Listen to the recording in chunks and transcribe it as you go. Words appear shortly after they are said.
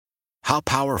How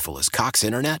powerful is Cox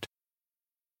Internet?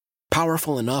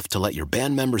 Powerful enough to let your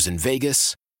band members in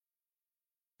Vegas,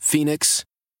 Phoenix,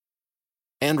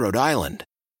 and Rhode Island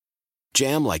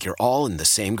jam like you're all in the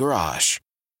same garage.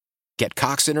 Get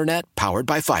Cox Internet powered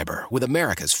by fiber with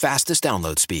America's fastest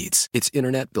download speeds. It's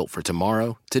internet built for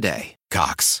tomorrow, today.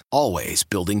 Cox, always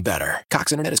building better.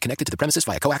 Cox Internet is connected to the premises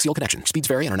via coaxial connection. Speeds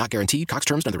vary and are not guaranteed. Cox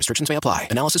terms and other restrictions may apply.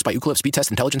 Analysis by Ookla Speed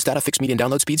Test Intelligence Data. Fixed median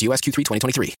download speeds. US Q3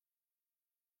 2023.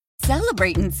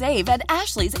 Celebrate and save at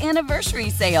Ashley's Anniversary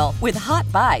Sale. With Hot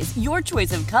Buys, your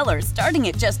choice of colors starting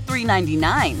at just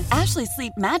 $3.99. Ashley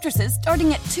Sleep mattresses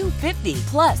starting at $2.50.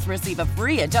 Plus, receive a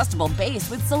free adjustable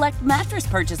base with select mattress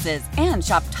purchases. And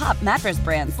shop top mattress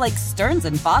brands like Stearns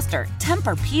 & Foster,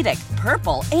 Tempur-Pedic,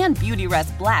 Purple, and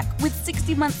Beautyrest Black with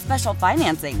 60-month special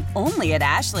financing. Only at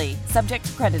Ashley. Subject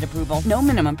to credit approval. No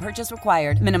minimum purchase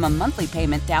required. Minimum monthly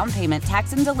payment, down payment,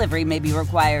 tax, and delivery may be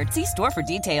required. See store for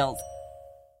details.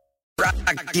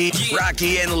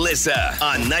 Rocky and Lissa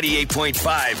on 98.5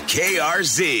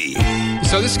 KRZ.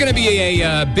 So this is going to be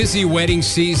a busy wedding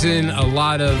season. A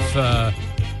lot of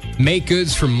make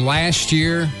goods from last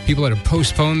year. People that have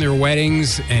postponed their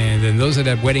weddings, and then those that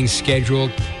have weddings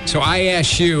scheduled. So I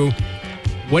ask you,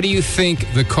 what do you think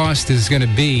the cost is going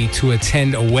to be to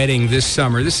attend a wedding this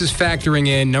summer? This is factoring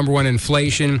in, number one,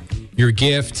 inflation, your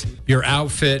gift, your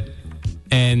outfit,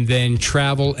 and then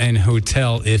travel and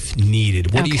hotel if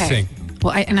needed. What do you think?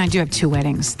 Well, I do have 2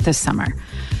 weddings this summer.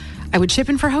 I would chip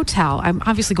in for hotel. I'm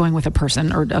obviously going with a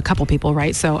person or a couple people,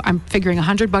 right? So I'm figuring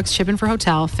 $100 chip in for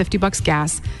hotel, $50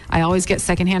 gas. I always get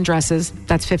secondhand dresses.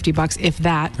 That's $50, if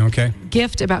that. Okay.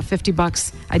 Gift, about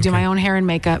 $50. I do my own hair and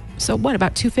makeup. So what,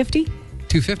 about $250?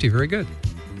 $250, very good.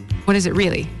 What is it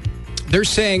really? They're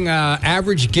saying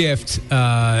average gift,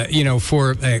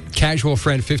 for a casual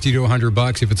friend, $50 to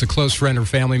 $100. If it's a close friend or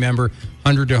family member,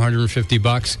 $100 to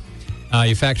 $150.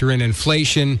 You factor in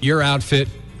inflation, your outfit,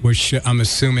 which I'm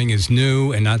assuming is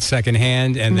new and not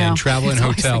secondhand, and then travel and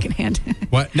hotel. Secondhand.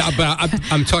 What? No, but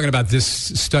I'm talking about this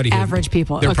study. Average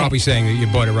people. They're probably saying that you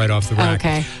bought it right off the rack.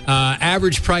 Okay.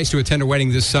 Average price to attend a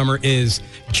wedding this summer is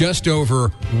just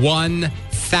over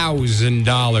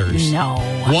 $1,000. No.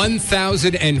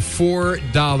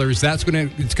 $1,004. That's what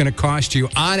it's going to cost you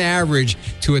on average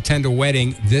to attend a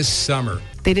wedding this summer.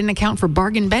 They didn't account for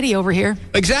Bargain Betty over here.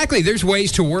 Exactly. There's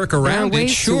ways to work around it.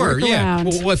 Sure. Yeah.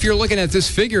 Well, if you're looking at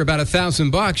this figure, about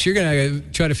 $1,000, you're going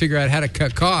to try to figure out how to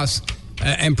cut costs.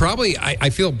 And probably, I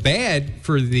feel bad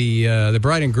for the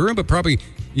bride and groom, but probably,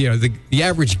 the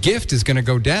average gift is going to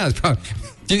go down. It's probably,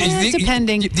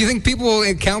 depending. Do you think people will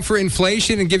account for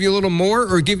inflation and give you a little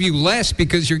more or give you less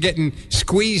because you're getting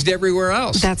squeezed everywhere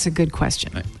else? That's a good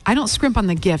question. I don't scrimp on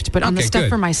the gift, but on the stuff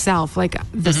for myself, like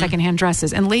the secondhand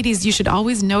dresses. And ladies, you should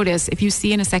always notice if you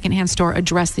see in a secondhand store a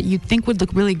dress that you think would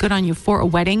look really good on you for a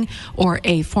wedding or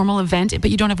a formal event,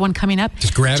 but you don't have one coming up.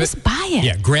 Just grab it. Just buy it.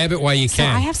 Yeah, grab it while you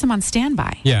can. I have some on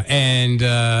standby. Yeah, and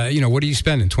what are you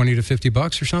spending? $20 to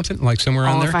 $50 or something? Like somewhere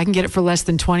on there? If I can get it for less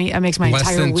than $20, that makes my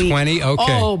entire week. Less than $20?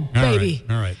 Okay. Oh, baby.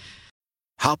 All right.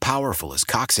 How powerful is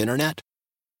Cox Internet?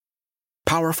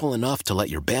 Powerful enough to let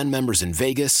your band members in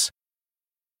Vegas,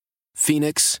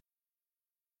 Phoenix,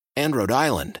 and Rhode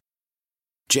Island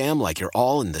jam like you're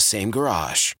all in the same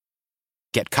garage.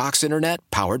 Get Cox Internet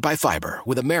powered by fiber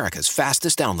with America's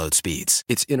fastest download speeds.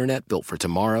 It's internet built for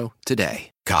tomorrow, today.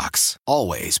 Cox,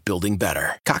 always building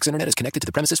better. Cox Internet is connected to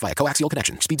the premises via coaxial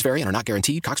connection. Speeds vary and are not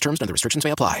guaranteed. Cox terms and other restrictions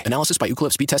may apply. Analysis by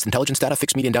Ookla Speed Test Intelligence Data.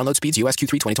 Fixed median download speeds. US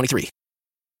Q3 2023.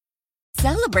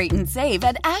 Celebrate and save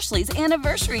at Ashley's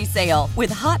Anniversary Sale. With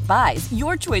Hot Buys,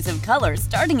 your choice of colors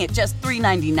starting at just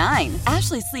 $3.99.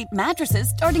 Ashley Sleep mattresses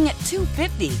starting at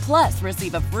 $2.50. Plus,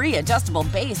 receive a free adjustable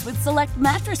base with select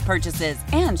mattress purchases.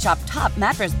 And shop top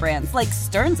mattress brands like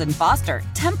Stearns & Foster,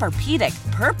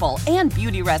 Tempur-Pedic, Purple, and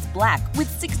Beautyrest Black with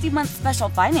 60-month special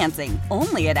financing.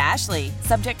 Only at Ashley.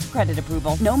 Subject to credit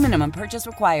approval. No minimum purchase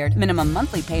required. Minimum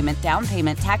monthly payment, down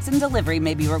payment, tax, and delivery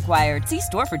may be required. See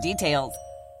store for details.